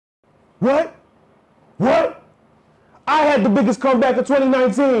What? What? I had the biggest comeback of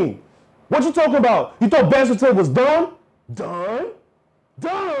 2019. What you talking about? You thought Bants was done? Done?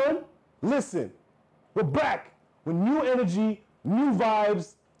 Done? Listen, we're back with new energy, new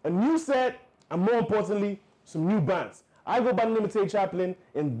vibes, a new set, and more importantly, some new Bants. I go by the name of Tay Chaplin,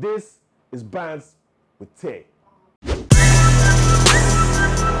 and this is Bants with Tay.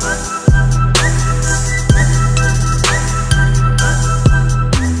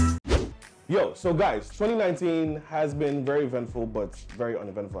 Yo, so guys, 2019 has been very eventful, but very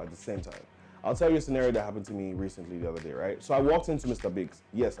uneventful at the same time. I'll tell you a scenario that happened to me recently the other day, right? So I walked into Mr. Biggs.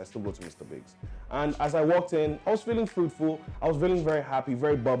 Yes, I still go to Mr. Biggs. And as I walked in, I was feeling fruitful. I was feeling very happy,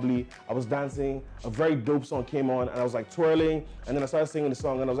 very bubbly. I was dancing. A very dope song came on, and I was like twirling. And then I started singing the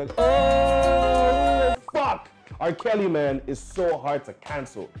song, and I was like, oh, fuck! R. Kelly, man, is so hard to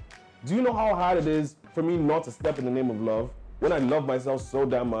cancel. Do you know how hard it is for me not to step in the name of love when I love myself so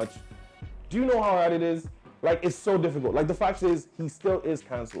damn much? Do you know how hard it is? Like, it's so difficult. Like, the fact is, he still is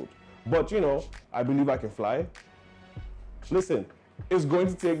canceled. But, you know, I believe I can fly. Listen, it's going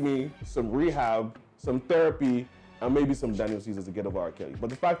to take me some rehab, some therapy, and maybe some Daniel Caesar to get over R. Kelly. But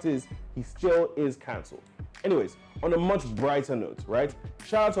the fact is, he still is canceled. Anyways, on a much brighter note, right?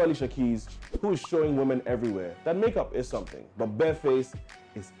 Shout out to Alicia Keys, who is showing women everywhere that makeup is something, but bare face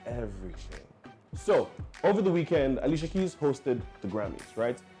is everything. So, over the weekend, Alicia Keys hosted the Grammys,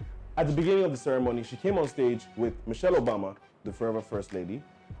 right? At the beginning of the ceremony, she came on stage with Michelle Obama, the forever First Lady,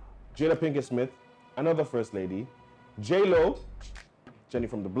 Jada Pinkett Smith, another First Lady, J-Lo, Jenny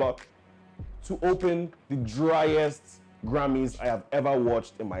from the Block, to open the driest Grammys I have ever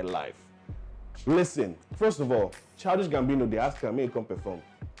watched in my life. Listen, first of all, Childish Gambino, they asked him, may he come perform?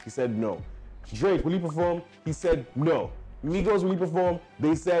 He said no. Drake, will he perform? He said no. Migos, will he perform?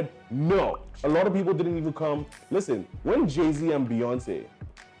 They said no. A lot of people didn't even come. Listen, when Jay-Z and Beyonce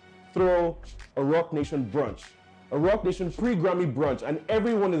throw a Rock Nation brunch, a Rock Nation pre-Grammy brunch, and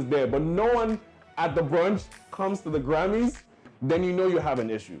everyone is there, but no one at the brunch comes to the Grammys, then you know you have an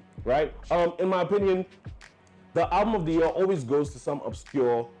issue, right? In my opinion, the album of the year always goes to some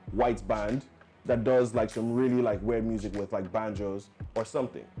obscure white band that does like some really like weird music with like banjos or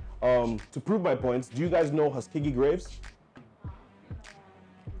something. To prove my points, do you guys know Tuskegee Graves?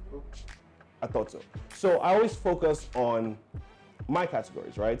 I thought so. So I always focus on my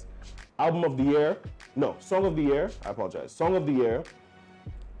categories, right? Album of the year, no, Song of the year, I apologize. Song of the year,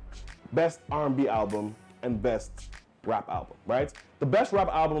 best R&B album, and best rap album, right? The best rap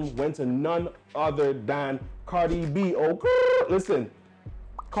album went to none other than Cardi B. Oh, listen,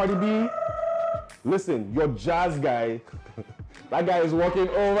 Cardi B, listen, your jazz guy, that guy is working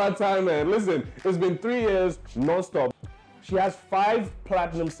overtime, man. Listen, it's been 3 years non-stop. She has 5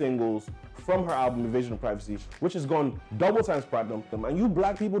 platinum singles from her album Invasion of Privacy, which has gone double times platinum. And you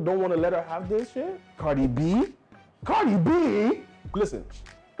black people don't want to let her have this shit? Cardi B? Cardi B? Listen,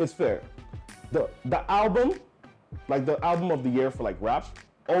 it's fair. The album, like the album of the year for like rap,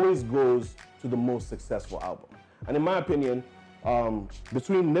 always goes to the most successful album. And in my opinion,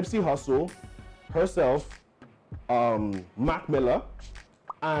 between Nipsey Hussle, herself, Mac Miller,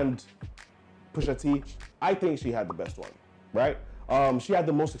 and Pusha T, I think she had the best one, right? She had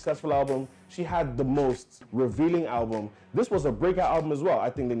the most successful album. She had the most revealing album. This was a breakout album as well. I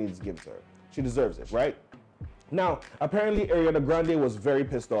think they need to give it to her. She deserves it, right? Now, apparently Ariana Grande was very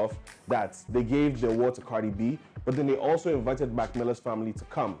pissed off that they gave the award to Cardi B, but then they also invited Mac Miller's family to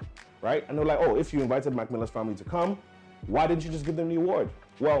come, right? And they're like, oh, if you invited Mac Miller's family to come, why didn't you just give them the award?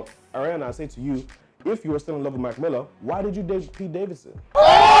 Well, Ariana, I say to you, if you were still in love with Mac Miller, why did you date Pete Davidson?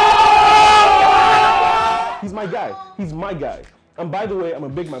 He's my guy. He's my guy. And by the way, I'm a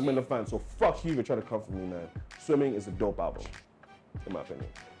big Mac Miller fan, so fuck you if you're trying to come for me, man. Swimming is a dope album, in my opinion,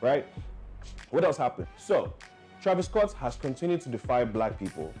 right? What else happened? So, Travis Scott has continued to defy black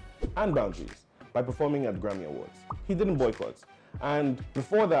people and boundaries by performing at the Grammy Awards. He didn't boycott. And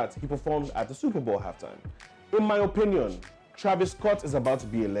before that, he performed at the Super Bowl halftime. In my opinion, Travis Scott is about to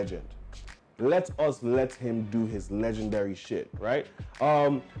be a legend. Let us let him do his legendary shit, right?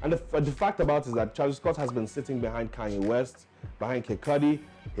 And the fact about it is that Travis Scott has been sitting behind Kanye West, behind Kid Cudi,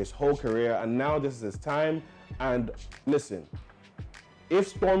 his whole career, and now this is his time. And listen,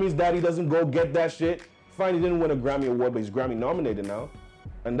 if Stormy's daddy doesn't go get that shit, fine, he didn't win a Grammy Award, but he's Grammy nominated now.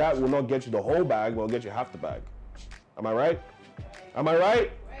 And that will not get you the whole bag, but it'll get you half the bag. Am I right? Am I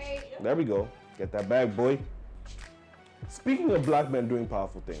right? Right. There we go. Get that bag, boy. Speaking of black men doing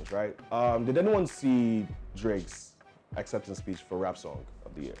powerful things, right? Did anyone see Drake's acceptance speech for Rap Song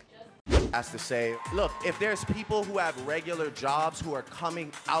of the Year? Has to say, look, if there's people who have regular jobs who are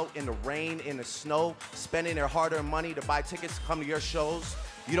coming out in the rain, in the snow, spending their hard-earned money to buy tickets to come to your shows,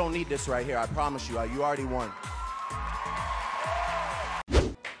 You don't need this right here. I promise you. You already won.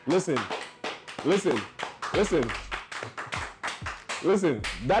 Listen.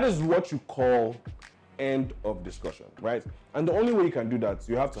 That is what you call end of discussion, right? And the only way you can do that,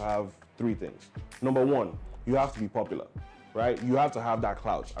 you have to have three things. Number one, you have to be popular, right? You have to have that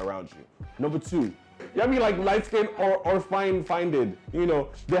clout around you. Number two, you have to be like light skinned or fine-minded. You know,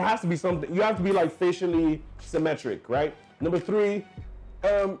 there has to be something. You have to be like facially symmetric, right? Number three,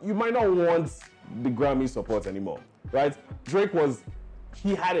 you might not want the Grammy support anymore, right? Drake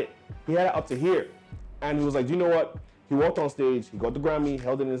he had it up to here. And he was like, you know what? He walked on stage, he got the Grammy,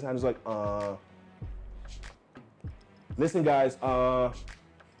 held it in his hand, he was like, listen guys,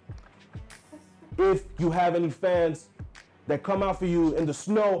 if you have any fans that come out for you in the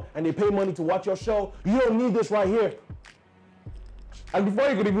snow and they pay money to watch your show, you don't need this right here. And before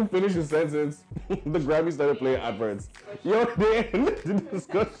he could even finish his sentence, the Grammy started playing adverts. Yo, they ended the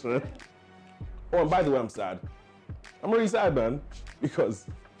discussion. Oh, and by the way, I'm sad. I'm really sad, man, because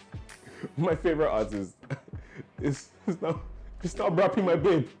my favorite artist is not rapping my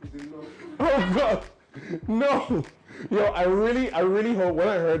babe. Oh God, no. Yo, I really hope, when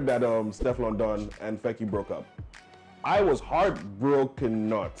I heard that Stefflon Don and Fecky broke up, I was heartbroken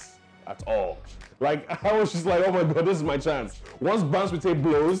nuts at all. Like, I was just like, oh my God, this is my chance. Once Bants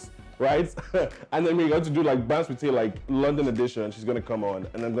blows, right? And then we're going to do like Bants like London edition, she's gonna come on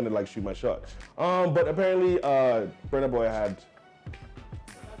and I'm gonna like shoot my shot. But apparently, Burna Boy had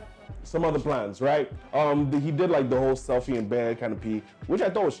some other plans, right? He did like the whole selfie in bed kind of pee, which I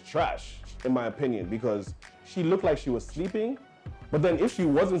thought was trash, in my opinion, because she looked like she was sleeping, but then if she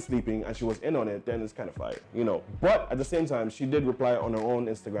wasn't sleeping and she was in on it, then it's kind of fire, you know? But at the same time, she did reply on her own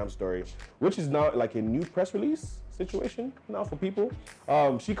Instagram story, which is now like a new press release situation now for people.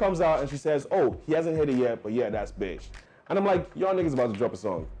 She comes out and she says, oh, he hasn't hit it yet, but yeah, that's big. And I'm like, y'all niggas about to drop a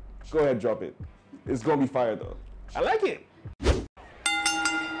song. Go ahead, drop it. It's gonna be fire though. I like it.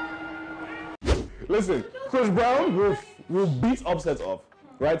 Listen, Chris Brown will beat Offset off,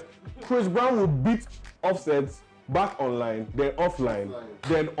 right? Chris Brown will beat Offset back online, then offline,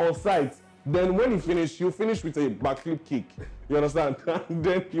 then on site. Then when he finish, he'll finish with a backflip kick. You understand? And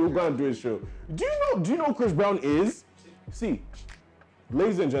then he'll go and do his show. Do you know who Chris Brown is? See,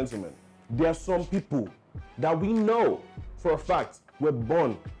 ladies and gentlemen, there are some people that we know for a fact were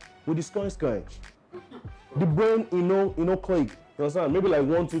born with the sky. The brain, click. You understand? Maybe like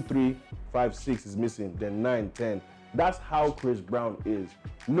 1, 2, 3, 5, 6 is missing, then 9, 10. That's how Chris Brown is.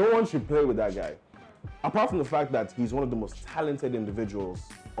 No one should play with that guy. Apart from the fact that he's one of the most talented individuals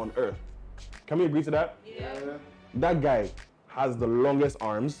on earth. Can we agree to that? Yeah. That guy has the longest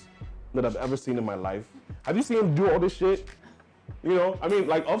arms that I've ever seen in my life. Have you seen him do all this shit? You know, I mean,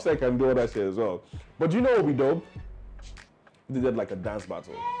 like Offset can do all that shit as well. But you know what would be dope? They did like a dance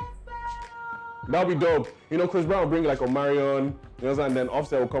battle. That would be dope. You know, Chris Brown will bring like Omarion, you know, and then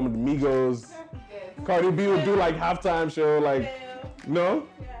Offset will come with Migos. Cardi B will do like halftime show, like, no?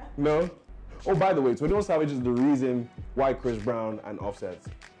 No? Oh, by the way, 21 Savage is the reason why Chris Brown and Offset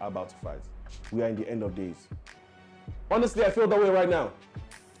are about to fight. We are in the end of days. Honestly, I feel that way right now.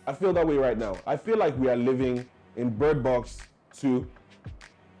 I feel like we are living in Bird Box 2,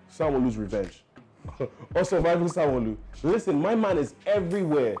 Sanwo-Olu's Revenge. Or Surviving Sanwo-Olu. Listen, my man is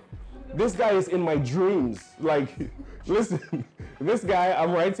everywhere. This guy is in my dreams. Like, listen, this guy,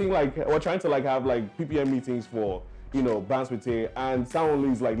 I'm writing like, we're trying to like have like PPM meetings for, you know, Bants and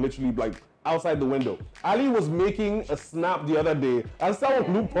Sanwo-Olu is like literally like outside the window. Alee was making a snap the other day and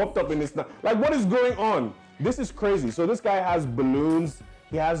Sanwo-Olu popped up in his snap. Like, what is going on? This is crazy. So this guy has balloons,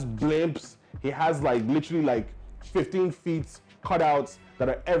 he has blimps, he has like literally like 15 feet cutouts that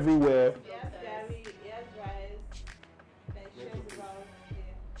are everywhere. Yes, Gary. Yes, guys.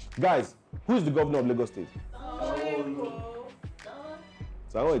 Guys, who is the governor of Lagos State?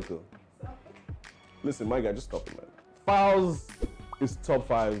 Sanwo-Olu. Listen, my guy, just stop it, man. Fowls is top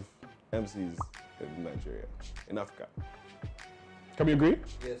 5 MCs in Nigeria, in Africa. Can we agree?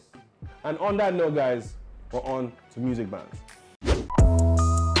 Yes. And on that note, guys, we're on to music bands.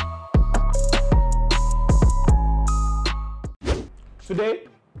 Today,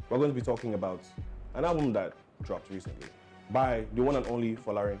 we're going to be talking about an album that dropped recently by the one and only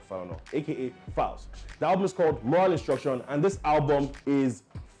Folarin Falana, aka Fowls. The album is called Moral Instruction, and this album is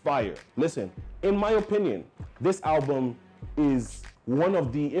fire. Listen, in my opinion, this album is one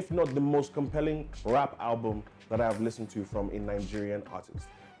of the, if not the most compelling rap album that I have listened to from a Nigerian artist.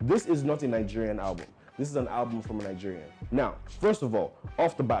 This is not a Nigerian album. This is an album from a Nigerian. Now, first of all,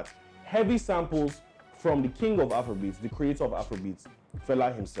 off the bat, heavy samples from the king of Afrobeats, the creator of Afrobeats,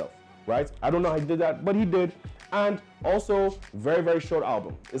 Fela himself. right? I don't know how he did that, but he did. And also, very, very short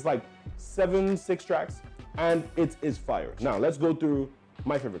album. It's like 6 tracks, and it is fire. Now, let's go through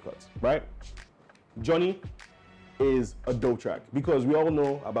my favorite cuts, right? Johnny is a dope track because we all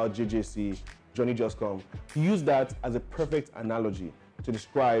know about JJC, Johnny Just Come. He used that as a perfect analogy to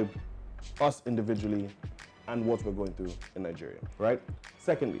describe us individually and what we're going through in Nigeria, right?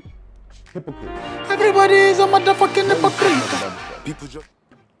 Secondly, Hypocrite. Everybody is a motherfucking hypocrite. People just...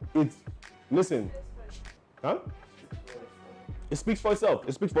 It's... Listen. Huh? It speaks for itself.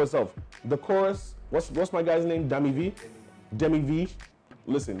 It speaks for itself. The chorus, what's my guy's name? Demi V.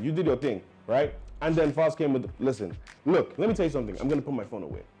 Listen, you did your thing, right? And then Falz came with, listen, look, let me tell you something. I'm gonna put my phone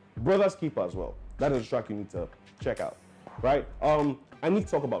away. Brother's Keeper as well. That is a track you need to check out, right? I need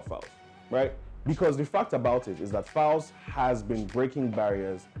to talk about Falz, right? Because the fact about it is that Falz has been breaking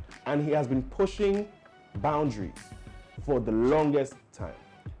barriers and he has been pushing boundaries for the longest time,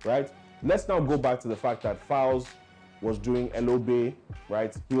 right? Let's now go back to the fact that Falz was doing LOB,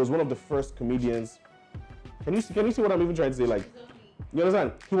 right? He was one of the first comedians. Can you see what I'm even trying to say? Like, you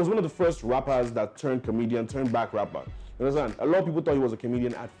understand? He was one of the first rappers that turned comedian, turned back rapper. You understand? A lot of people thought he was a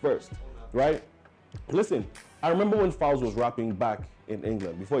comedian at first, right? Listen, I remember when Falz was rapping back in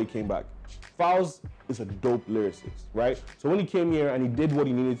England, before he came back. Falz is a dope lyricist, right? So when he came here and he did what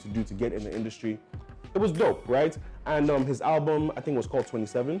he needed to do to get in the industry, it was dope, right? And his album, I think, was called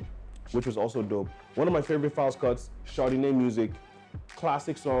 27, which was also dope. One of my favorite Falz cuts, Chardonnay Music,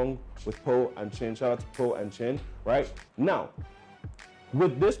 classic song with Poe and Chin. Shout out to Poe and Chin, right? Now,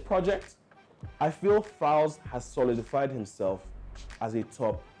 with this project, I feel Falz has solidified himself as a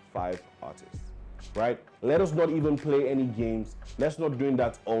top 5 artist, right? Let us not even play any games. Let's not doing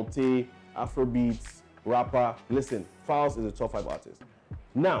that Alte, Afrobeats, rapper. Listen, Falz is a top 5 artist.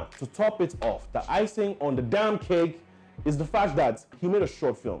 Now, to top it off, the icing on the damn cake is the fact that he made a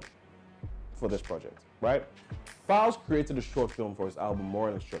short film for this project, right? Falz created a short film for his album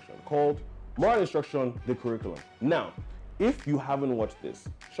Moral Instruction called Moral Instruction, The Curriculum. Now, if you haven't watched this,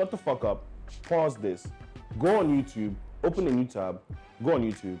 shut the fuck up, pause this, go on YouTube, open a new tab, go on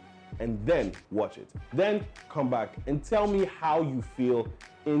YouTube, and then watch it. Then come back and tell me how you feel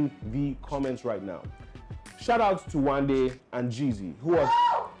in the comments right now. Shout out to Wande and Jeezy, who are,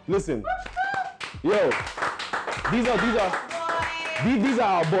 listen, yo, these are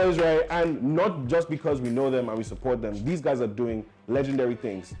our boys, right? And not just because we know them and we support them. These guys are doing legendary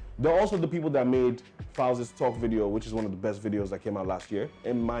things. They're also the people that made Falz's talk video, which is one of the best videos that came out last year,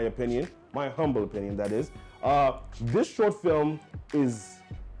 in my opinion, my humble opinion, that is. This short film is,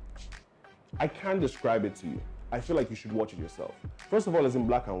 I can't describe it to you. I feel like you should watch it yourself. First of all, it's in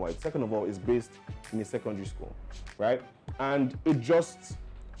black and white. Second of all, it's based in a secondary school, right? And it just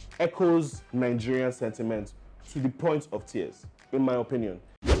echoes Nigerian sentiment to the point of tears, in my opinion.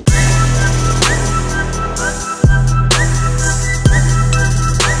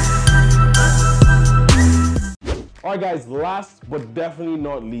 All right, guys, last but definitely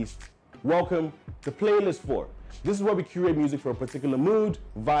not least, welcome to Playlist 4. This is where we curate music for a particular mood,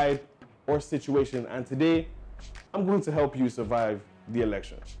 vibe, or situation. And today, I'm going to help you survive the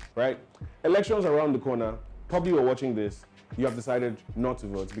elections, right? Elections are around the corner. Probably you're watching this, you have decided not to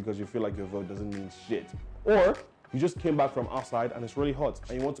vote because you feel like your vote doesn't mean shit. Or you just came back from outside and it's really hot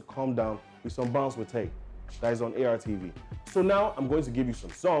and you want to calm down with some Bants with Tay that is on ARTV. So now I'm going to give you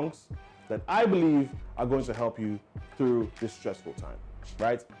some songs that I believe are going to help you through this stressful time,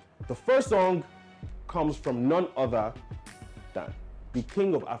 right? The first song comes from none other than the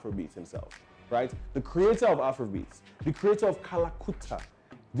king of Afrobeats himself, right? The creator of Afrobeats, the creator of Kalakuta,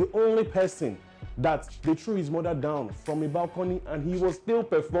 the only person that they threw his mother down from a balcony and he was still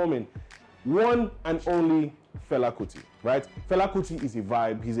performing. One and only Fela Kuti, right? Fela Kuti is a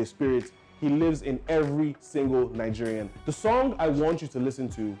vibe, he's a spirit, he lives in every single Nigerian. The song I want you to listen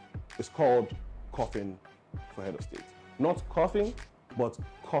to is called Coffin for Head of State. Not coughing, but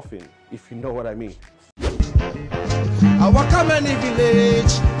coffin, if you know what I mean. I walk a many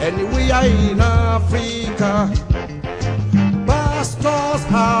village, anywhere in Africa. Pastor's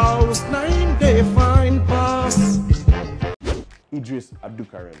house, 9 day fine pass. Idris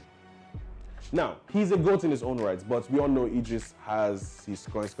Abdulkarim. Now, he's a goat in his own right, but we all know Idris has his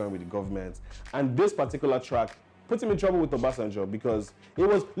scoring with the government. And this particular track puts him in trouble with Obasanjo because it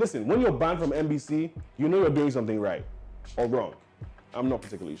was, listen, when you're banned from NBC, you know you're doing something right or wrong. I'm not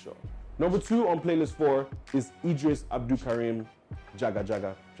particularly sure. Number 2 on playlist 4 is Idris Abdulkarim, Jaga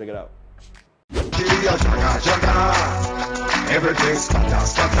Jaga. Check it out. Everything's scatter.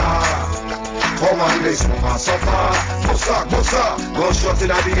 Come on, this woman suffer. Go shot in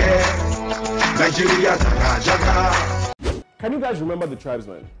the air. Nigeria, Jaga Jaga. Can you guys remember the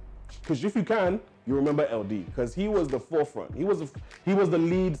tribesmen? Because if you can, you remember LD, because he was the forefront. He was the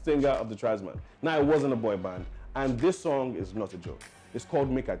lead singer of the Tribesman. Now, it wasn't a boy band, and this song is not a joke. It's called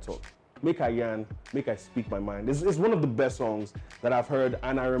Make I Talk. Make I Yarn, Make I Speak My Mind. It's one of the best songs that I've heard,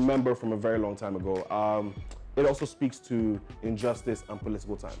 and I remember from a very long time ago. It also speaks to injustice and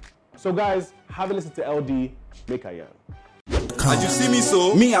political times. So guys, have a listen to LD, Make I Yarn. As you see me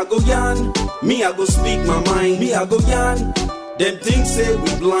so, me I go yarn, me I go speak my mind, me I go yarn. Them things say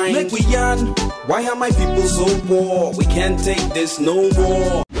we blind, make we yarn. Why are my people so poor? We can't take this no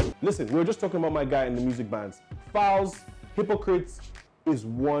more. Listen, we were just talking about my guy in the music bands. Fouls, Hypocrites is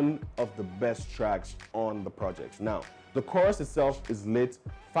one of the best tracks on the project. Now, the chorus itself is lit,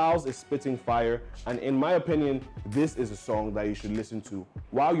 Fouls is spitting fire, and in my opinion, this is a song that you should listen to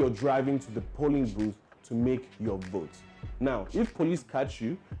while you're driving to the polling booth to make your vote. Now, if police catch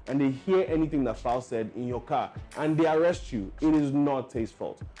you and they hear anything that Fouls said in your car and they arrest you, it is not Taste's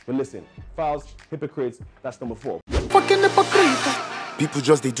fault. But listen, Fouls, Hypocrites, that's number 4. Fucking hypocrite. People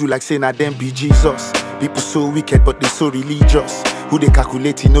just they do like saying that them be Jesus. People so wicked but they so religious. Who they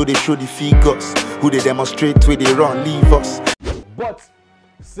calculate, you know they show the figures. Who they demonstrate where they run, leave us. But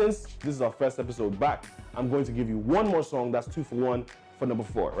since this is our first episode back, I'm going to give you one more song. That's 2 for 1 for number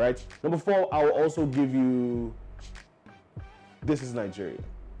 4, right? Number 4, I will also give you This Is Nigeria,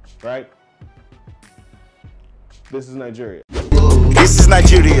 right? This is Nigeria. This is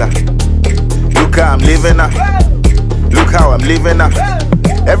Nigeria. Look how I'm living now. Look how I'm living now.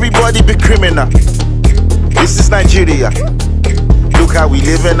 Everybody be criminal. This is Nigeria. Look how we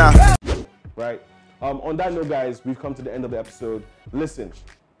living now. Right. On that note, guys, we've come to the end of the episode. Listen,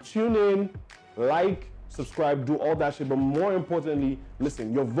 tune in, like, subscribe, do all that shit. But more importantly,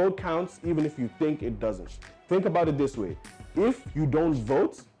 listen, your vote counts even if you think it doesn't. Think about it this way. If you don't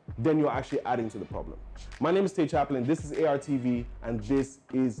vote, then you're actually adding to the problem. My name is Tay Chaplin. This is ARTV, and this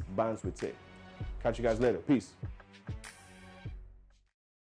is Bants with Tay. Catch you guys later. Peace.